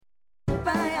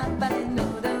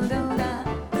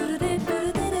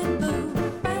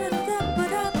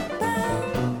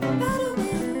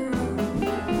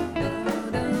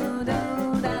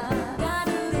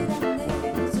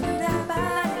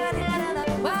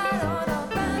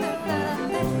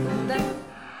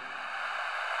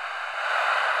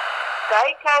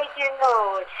最近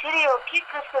の尻をキッ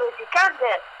クする時間で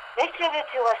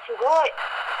MechaBettyはすごい.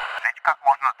 Жить как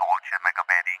можно дольше,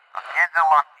 MechaBetty.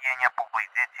 Съездила съедение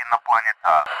поблизости на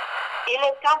планета. Il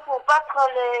est temps pour battre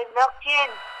les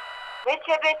martiens.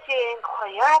 MechaBetty est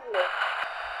incroyable.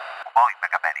 Ой,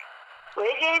 MechaBetty.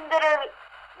 외계인들을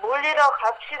물리러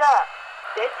갑시다.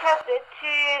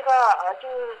 MechaBetty가 아주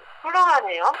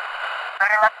훌륭하네요.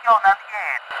 Relacionan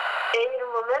bien. En el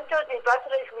momento de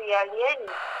battle with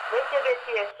aliens,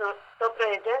 MechaBetty es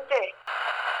sorprendente.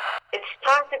 It's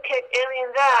time to kick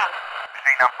aliens out.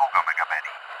 Жить нам долго,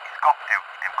 MechaBetty. Скопте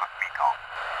увидим космиков.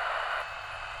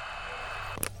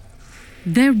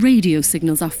 Their radio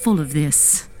signals are full of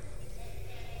this.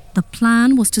 The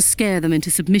plan was to scare them into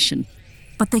submission,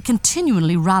 but they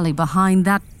continually rally behind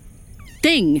that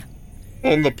thing.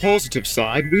 On the positive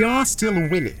side, we are still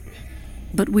winning.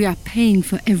 But we are paying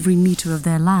for every meter of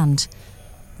their land.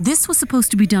 This was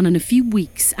supposed to be done in a few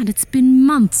weeks, and it's been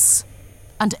months.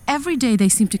 And every day they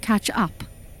seem to catch up.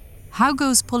 How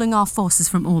goes pulling our forces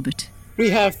from orbit? We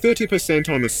have 30%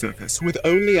 on the surface, with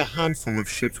only a handful of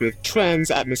ships with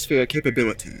trans-atmospheric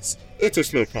capabilities. It's a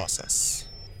slow process.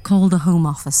 Call the Home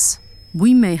Office.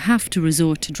 We may have to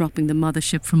resort to dropping the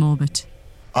mothership from orbit.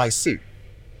 I see.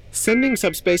 Sending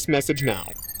subspace message now.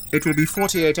 It will be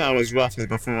 48 hours roughly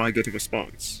before I get a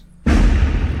response.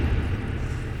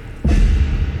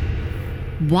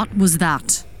 What was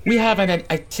that? We have an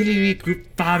artillery group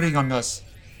firing on us.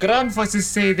 Ground forces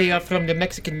say they are from the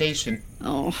Mexican nation.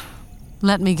 Oh,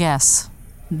 let me guess.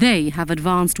 They have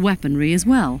advanced weaponry as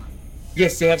well.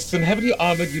 Yes, they have some heavily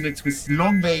armored units with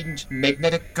long-range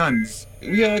magnetic guns.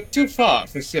 We are too far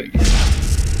for serious.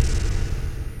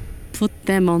 Put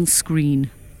them on screen.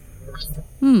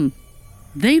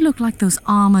 They look like those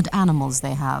armored animals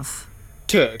they have.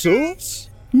 Turtles?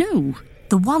 No,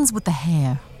 The ones with the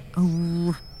hair.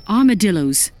 oh,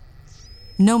 armadillos.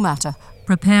 No matter.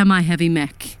 Prepare my heavy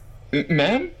mech.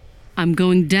 Ma'am? I'm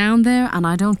going down there, and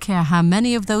I don't care how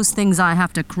many of those things I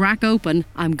have to crack open.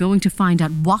 I'm going to find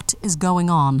out what is going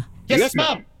on. Yes,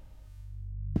 ma'am.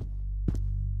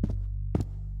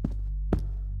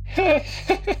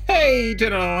 Hey,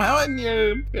 General Helen,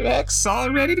 your mech's all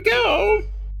ready to go.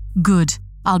 Good.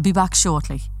 I'll be back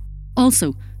shortly.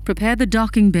 Also, prepare the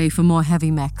docking bay for more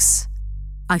heavy mechs.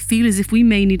 I feel as if we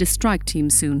may need a strike team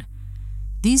soon.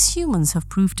 These humans have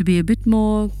proved to be a bit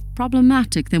more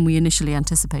problematic than we initially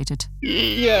anticipated.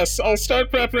 Yes, I'll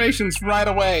start preparations right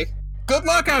away. Good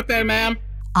luck out there, ma'am.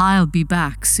 I'll be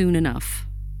back soon enough.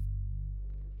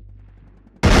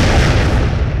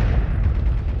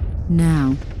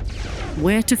 Now,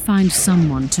 where to find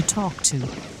someone to talk to?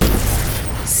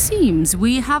 Seems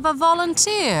we have a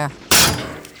volunteer.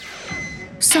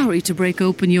 Sorry to break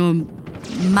open your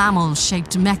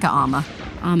Mammal-shaped mecha armor.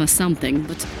 armor something,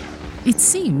 but it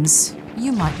seems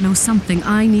you might know something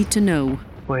I need to know.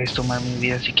 Puedes tomar mi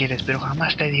vida si quieres, pero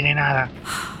jamás te diré nada.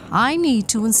 I need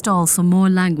to install some more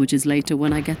languages later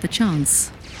when I get the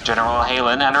chance. General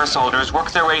Halen and her soldiers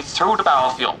worked their way through the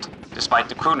battlefield. Despite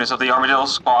the crudeness of the Armadillo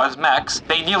Squad's mechs,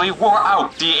 they nearly wore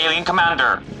out the alien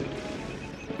commander.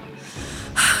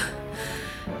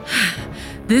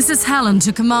 This is Helen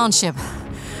to command ship.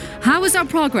 How is our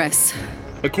progress?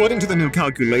 According to the new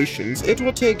calculations, it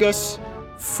will take us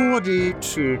 40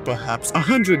 to perhaps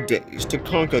 100 days to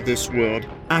conquer this world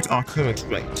at our current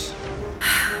rate.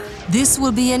 This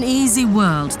will be an easy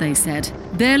world, They said.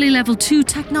 Barely level 2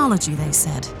 technology, they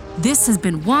said. This has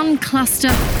been one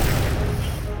cluster.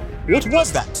 What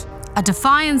was that? A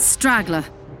defiant straggler.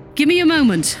 Give me a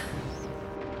moment.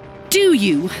 Do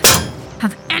you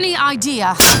have any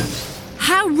idea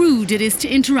how rude it is to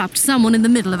interrupt someone in the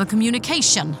middle of a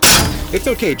communication? It's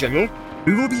okay, General.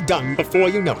 We will be done before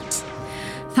you know it.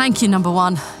 Thank you, number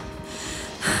one.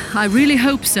 I really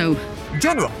hope so.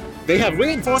 General, they have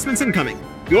reinforcements incoming.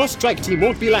 Your strike team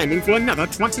won't be landing for another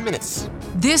 20 minutes.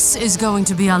 This is going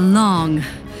to be A long,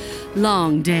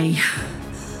 long day.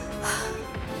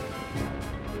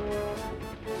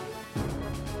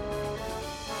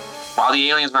 While the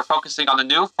aliens were focusing on the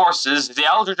new forces, the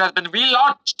Eldridge has been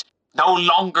relaunched. No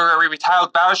longer a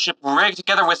retired battleship rigged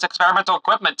together with experimental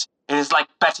equipment. It is like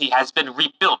Betty has been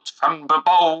rebuilt from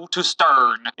bow to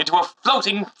stern into a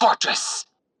floating fortress.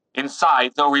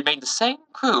 Inside, though, remained the same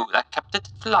crew that kept it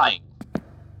flying.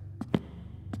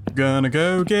 Gonna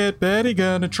go get Betty,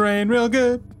 gonna train real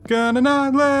good. Gonna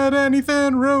not let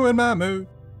anything ruin my mood.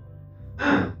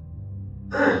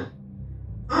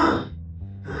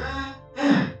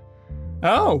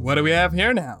 Oh, what do we have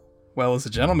here now? Well, as a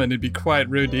gentleman, it'd be quite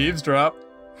rude to eavesdrop.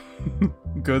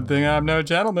 Good thing I'm no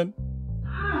gentleman.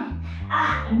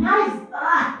 Nice.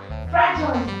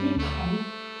 Fragile and big, Kenny.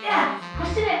 Yeah,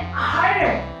 Pushing it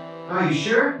harder. Are you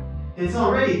sure? It's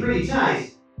already pretty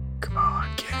tight. Come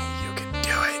on, Kenny, you can do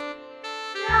it.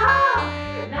 No!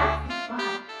 That's the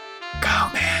spot.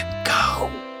 Go, man, go.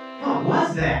 What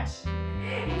was that?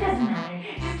 It doesn't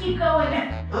matter. Just keep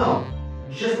going. Oh,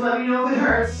 just let me know if it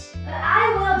hurts.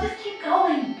 I will. Just keep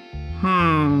going.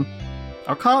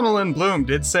 O'Connell and Bloom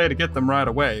did say to get them right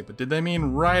away, but did they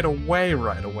mean right away,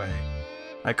 right away?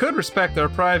 I could respect their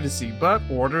privacy, but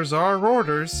orders are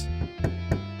orders.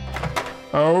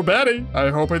 Oh, Betty, I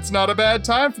hope it's not a bad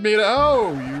time for me to...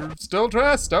 Oh, you're still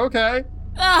dressed, okay.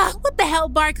 What the hell,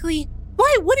 Barkley?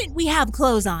 Why wouldn't we have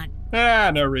clothes on?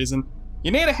 No reason.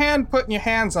 You need a hand putting your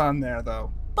hands on there,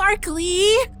 though.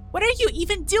 Barkley, what are you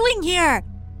even doing here?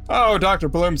 Oh, Dr.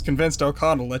 Bloom's convinced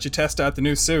O'Connell to let you test out the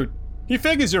new suit. He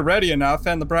figures you're ready enough,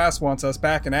 and the brass wants us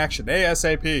back in action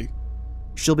ASAP.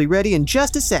 She'll be ready in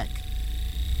just a sec.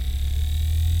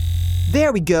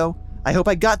 There we go. I hope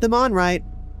I got them on right.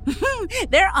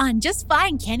 They're on just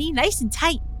fine, Kenny. Nice and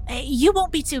tight. You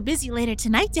won't be too busy later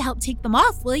tonight to help take them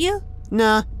off, will you?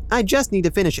 Nah, I just need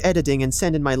to finish editing and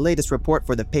send in my latest report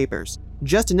for the papers.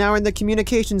 Just an hour in the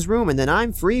communications room and then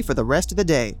I'm free for the rest of the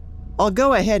day. I'll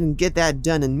go ahead and get that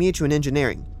done and meet you in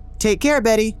engineering. Take care,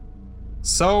 Betty.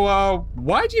 So,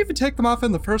 why'd you even take them off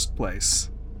in the first place?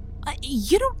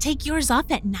 You don't take yours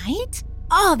off at night?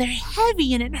 Oh, they're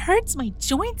heavy and it hurts my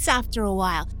joints after a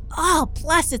while. Oh,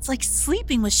 plus it's like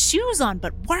sleeping with shoes on,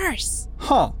 but worse.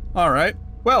 Huh, alright.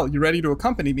 Well, you ready to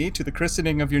accompany me to the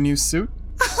christening of your new suit?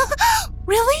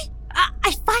 Really?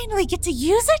 I finally get to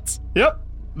use it? Yep.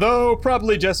 Though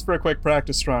probably just for a quick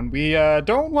practice run. We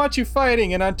don't want you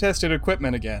fighting in untested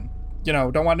equipment again. You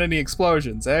know, don't want any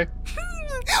explosions, eh?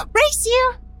 Race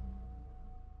you!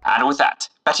 And with that,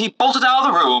 Betty bolted out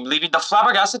of the room, leaving the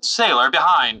flabbergasted sailor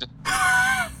behind.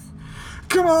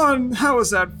 Come on, how is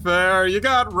that fair? You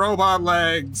got robot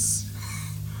legs.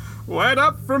 Wait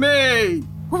up for me!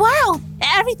 Wow,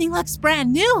 everything looks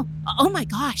brand new. Oh my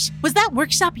gosh, was that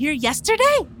workshop here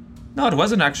yesterday? No, it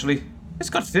wasn't actually. It's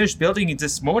got finished building it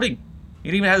this morning.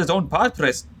 It even has its own pod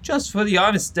press, just for the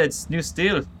Armisted's new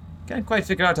steel. Can't quite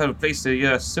figure out how to place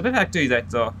the super factory that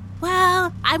though.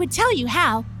 Well, I would tell you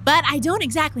how, but I don't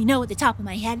exactly know at the top of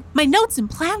my head. My notes and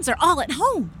plans are all at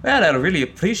home. Well, I'd really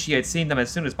appreciate seeing them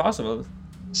as soon as possible.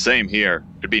 Same here.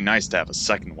 It'd be nice to have a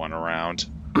second one around.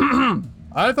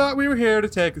 I thought we were here to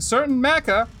take a certain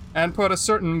mecha and put a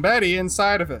certain Betty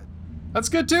inside of it. Let's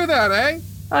get to that, eh?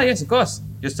 Ah, yes, of course.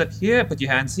 Just sit here, put your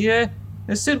hands here.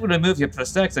 The suit will remove your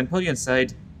prosthetics and pull you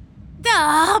inside.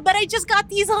 But I just got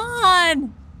these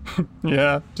on.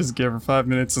 Yeah, just give her 5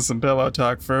 minutes of some pillow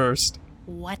talk first.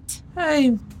 What?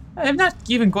 I'm not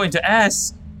even going to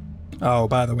ask. Oh,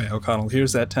 by the way, O'Connell,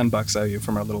 here's that $10 I owe you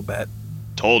from our little bet.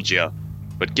 Told ya,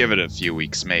 but give it a few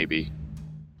weeks maybe.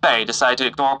 Faye decided to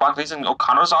ignore Barclay's and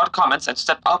O'Connor's odd comments and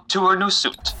step up to her new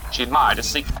suit. She admired the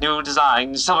sleek new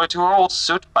design, similar to her old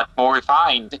suit, but more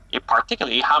refined, it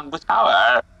particularly hummed with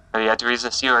power. Betty had to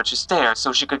resist the urge to stare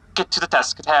so she could get to the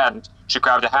task at hand. She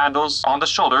grabbed the handles on the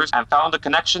shoulders and found the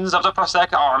connections of the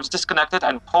prosthetic arms disconnected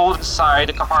and pulled inside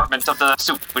a compartment of the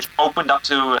suit, which opened up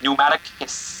to a pneumatic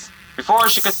hiss. Before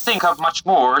she could think of much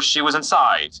more, she was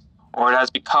inside, or it has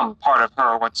become part of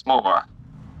her once more.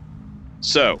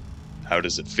 So, how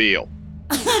does it feel?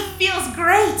 It feels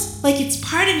great, like it's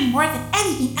part of me more than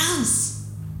anything else.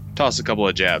 Toss a couple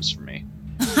of jabs for me.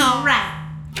 All right.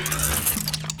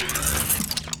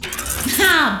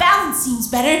 Balance seems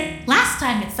better. Last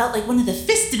time it felt like one of the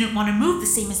fists didn't want to move the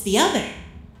same as the other.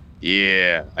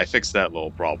 Yeah, I fixed that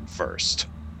little problem first.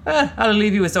 I'll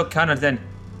leave you with O'Connor then.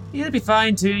 He'll be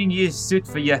fine tuning your suit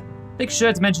for you. Make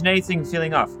sure to mention anything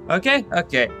feeling off, okay?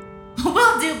 Okay.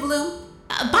 Will do, Bloom.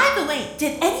 By the way,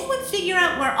 did anyone figure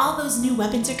out where all those new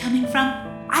weapons are coming from?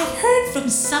 I heard from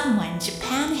someone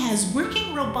Japan has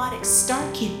working robotic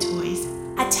Star Kid toys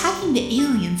attacking the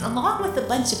aliens along with a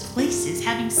bunch of places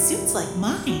having suits like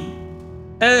mine.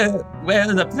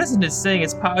 Well, the president is saying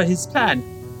it's part of his plan,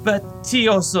 but he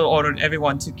also ordered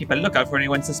everyone to keep a lookout for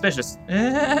anyone suspicious.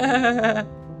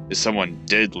 If someone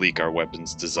did leak our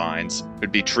weapons designs,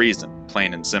 it'd be treason,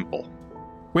 plain and simple.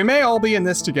 We may all be in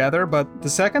this together, but the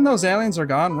second those aliens are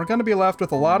gone, we're going to be left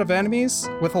with a lot of enemies,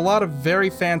 with a lot of very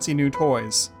fancy new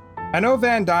toys. I know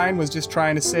Van Dyne was just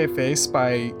trying to save face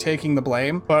by taking the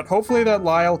blame, but hopefully that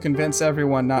lie'll convince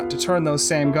everyone not to turn those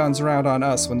same guns around on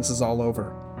us when this is all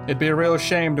over. It'd be a real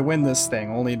shame to win this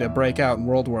thing, only to break out in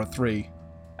World War III.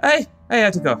 I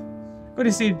have to go. Going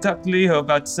to see Dr. Leo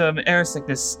about some air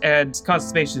sickness and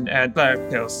constipation and bladder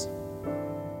pills.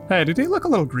 Hey, did he look a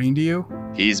little green to you?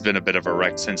 He's been a bit of a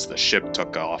wreck since the ship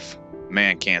took off.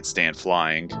 Man can't stand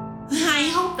flying.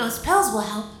 I hope those pills will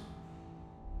help.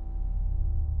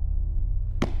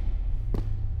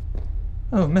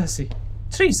 Oh, mercy.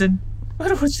 Treason?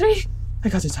 World War III? I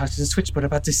got to talk to the switchboard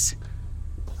about this.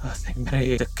 Oh, thank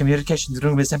Mary, the communications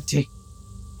room is empty.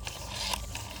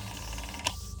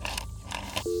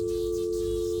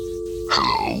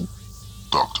 Hello?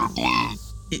 Dr. Bloom?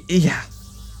 Yeah.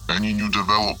 Any new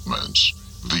developments?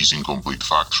 These incomplete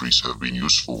factories have been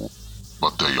useful,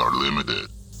 but they are limited.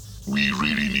 We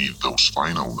really need those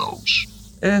final notes.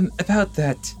 About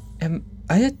that, am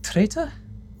I a traitor?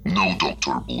 No,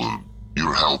 Dr. Bloom.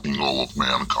 You're helping all of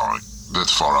mankind. That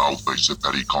far outweighs the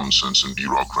petty concerns and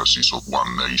bureaucracies of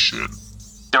one nation.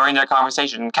 During their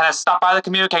conversation, Kenneth stopped by the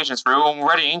communications room,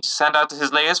 ready to send out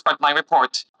his latest frontline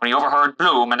report, when he overheard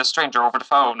Bloom and a stranger over the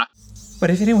phone. But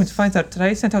if anyone finds out that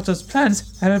I sent out those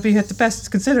plans, I'll be at the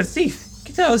best considered thief.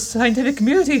 Get out of the scientific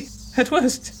community, at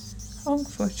worst. Hung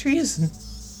for treason.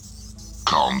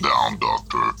 Calm down,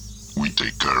 Doctor. We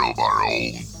take care of our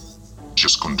own.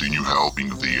 Just continue helping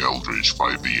the Eldridge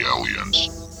fight the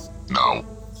aliens. Now,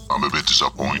 I'm a bit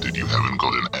disappointed you haven't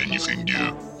gotten anything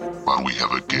new, but we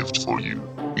have a gift for you.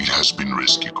 It has been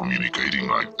risky communicating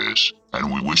like this,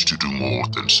 and we wish to do more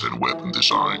than send weapon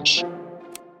designs.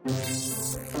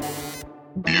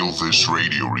 Build this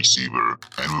radio receiver,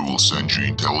 and we will send you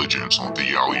intelligence on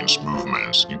the aliens'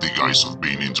 movements in the guise of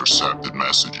being intercepted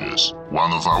messages.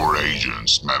 One of our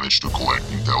agents managed to collect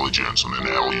intelligence on an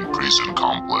alien prison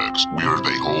complex where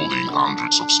they holding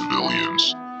hundreds of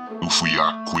civilians. If we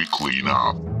act quickly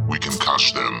enough, we can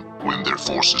catch them when their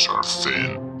forces are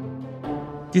thin.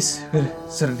 This will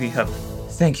certainly help.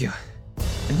 Thank you.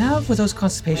 And now for those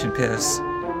constipation pills.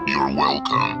 You're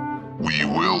welcome. We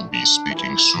will be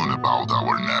speaking soon about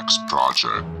our next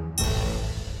project.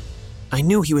 I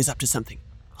knew he was up to something.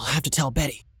 I'll have to tell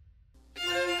Betty.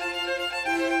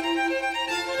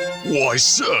 Why,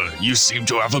 sir, you seem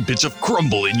to have a bit of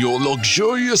crumble in your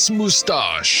luxurious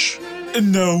moustache.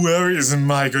 No worries,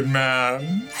 my good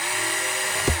man.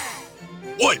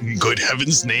 What in good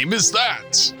heaven's name is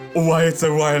that? Why, it's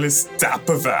a wireless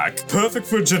dapper vac, perfect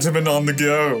for a gentleman on the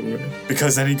go.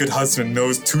 Because any good husband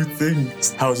knows two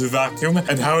things: how to vacuum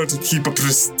and how to keep a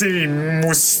pristine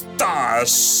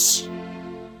moustache.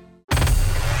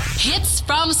 Hits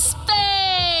from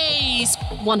space!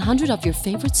 100 of your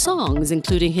favorite songs,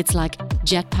 including hits like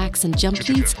Jetpacks and Jump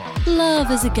Leads, Love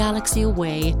is a Galaxy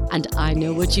Away, and I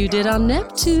Know What You Did on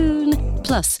Neptune.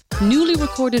 Plus, newly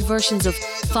recorded versions of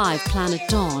 5 Planet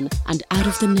Dawn and Out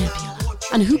of the Nebula.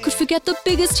 And who could forget the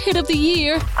biggest hit of the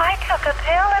year? I took a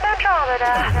pill in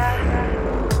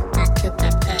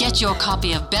Andromeda. Get your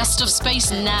copy of Best of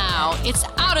Space now. It's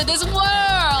out of this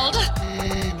world!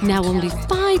 Now only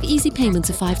 5 easy payments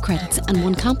of 5 credits and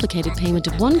 1 complicated payment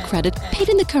of 1 credit paid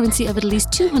in the currency of at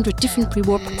least 200 different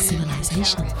pre-warp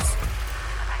civilizations.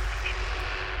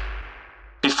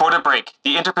 Before the break,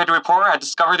 the interpreter reporter had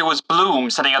discovered it was Bloom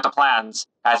sending out the plans.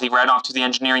 As he ran off to the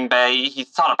engineering bay, he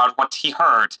thought about what he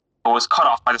heard, but was cut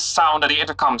off by the sound of the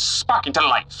intercom sparking to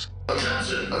life.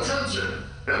 Attention, attention!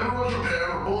 Everyone prepare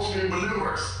for full-speed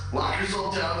maneuvers. Lock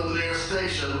yourself down in the nearest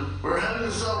station. We're heading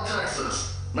to South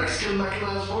Texas. Mexican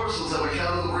mechanized forces have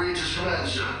encountered the breach of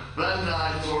convention. Van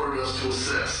Dyne has ordered us to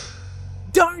assist.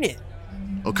 Darn it!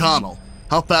 O'Connell,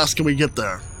 how fast can we get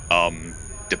there?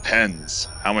 Depends.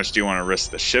 How much do you want to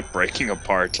risk the ship breaking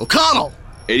apart? O'Connell!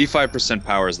 85%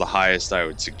 power is the highest I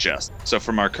would suggest. So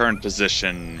from our current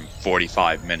position,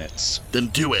 45 minutes. Then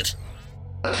do it.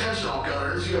 Attention all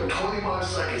gunners, you have 25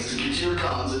 seconds to get to your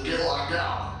guns and get locked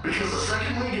down. Because the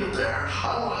second we get there,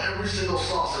 I want every single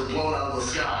saucer blown out of the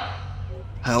sky.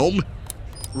 Helm?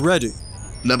 Ready.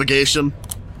 Navigation?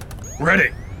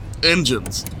 Ready.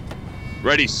 Engines?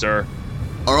 Ready, sir.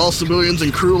 Are all civilians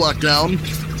and crew locked down?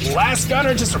 Last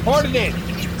gunner just reported in.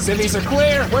 Civvies are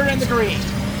clear, we're in the green.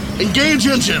 Engage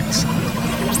engines!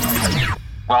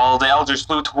 While the Elders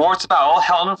flew towards the bow,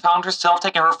 Helen found herself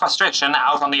taking her frustration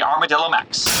out on the Armadillo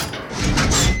Max.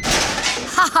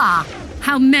 Haha!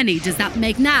 How many does that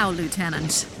make now,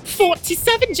 Lieutenant?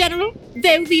 47, General.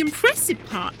 Though the impressive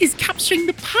part is capturing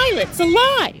the pilots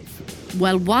alive.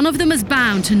 Well, one of them is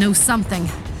bound to know something.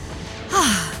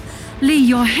 Lee,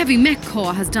 your heavy mech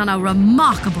corps has done a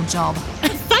remarkable job.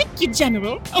 Thank you,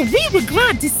 General. We were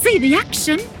glad to see the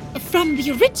action. From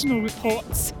the original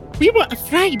reports, we were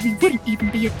afraid we wouldn't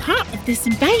even be a part of this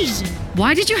invasion.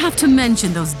 Why did you have to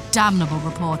mention those damnable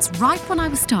reports right when I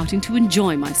was starting to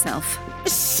enjoy myself?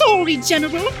 Sorry,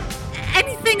 General.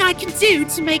 Anything I can do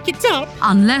to make it up?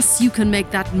 Unless you can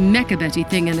make that MechaBetty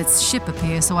thing in its ship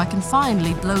appear so I can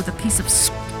finally blow the piece of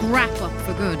scrap up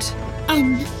for good.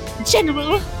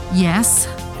 General? Yes?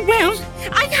 Well,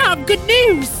 I have good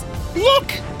news.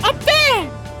 Look, up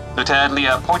there! Lieutenant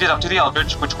Leah pointed up to the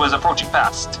Eldridge, which was approaching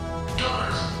fast.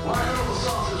 Gunners, line up the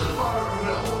saucers and fire from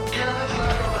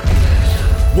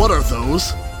What are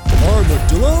those?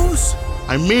 Armadillos?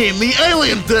 I mean, the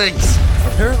alien things!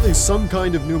 Apparently some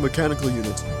kind of new mechanical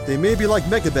unit. They may be like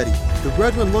MechaBetty. The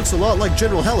red one looks a lot like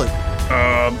General Helen.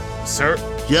 Sir?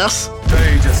 Yes?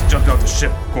 They just jumped out the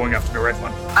ship, going after the red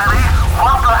one. Betty,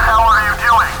 what the hell are you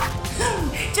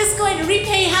doing? Just going to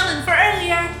repay Helen for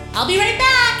earlier. I'll be right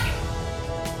back.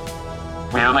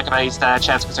 Will MechaBetty stand a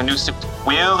chance with her new suit?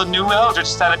 Will the new Eldridge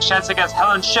stand a chance against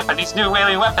Helen's ship and these new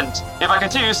alien weapons? If I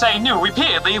continue saying new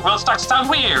repeatedly, will it start to sound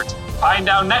weird? Find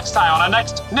out next time on our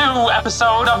next new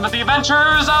episode of The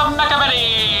Adventures of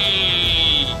MechaBetty!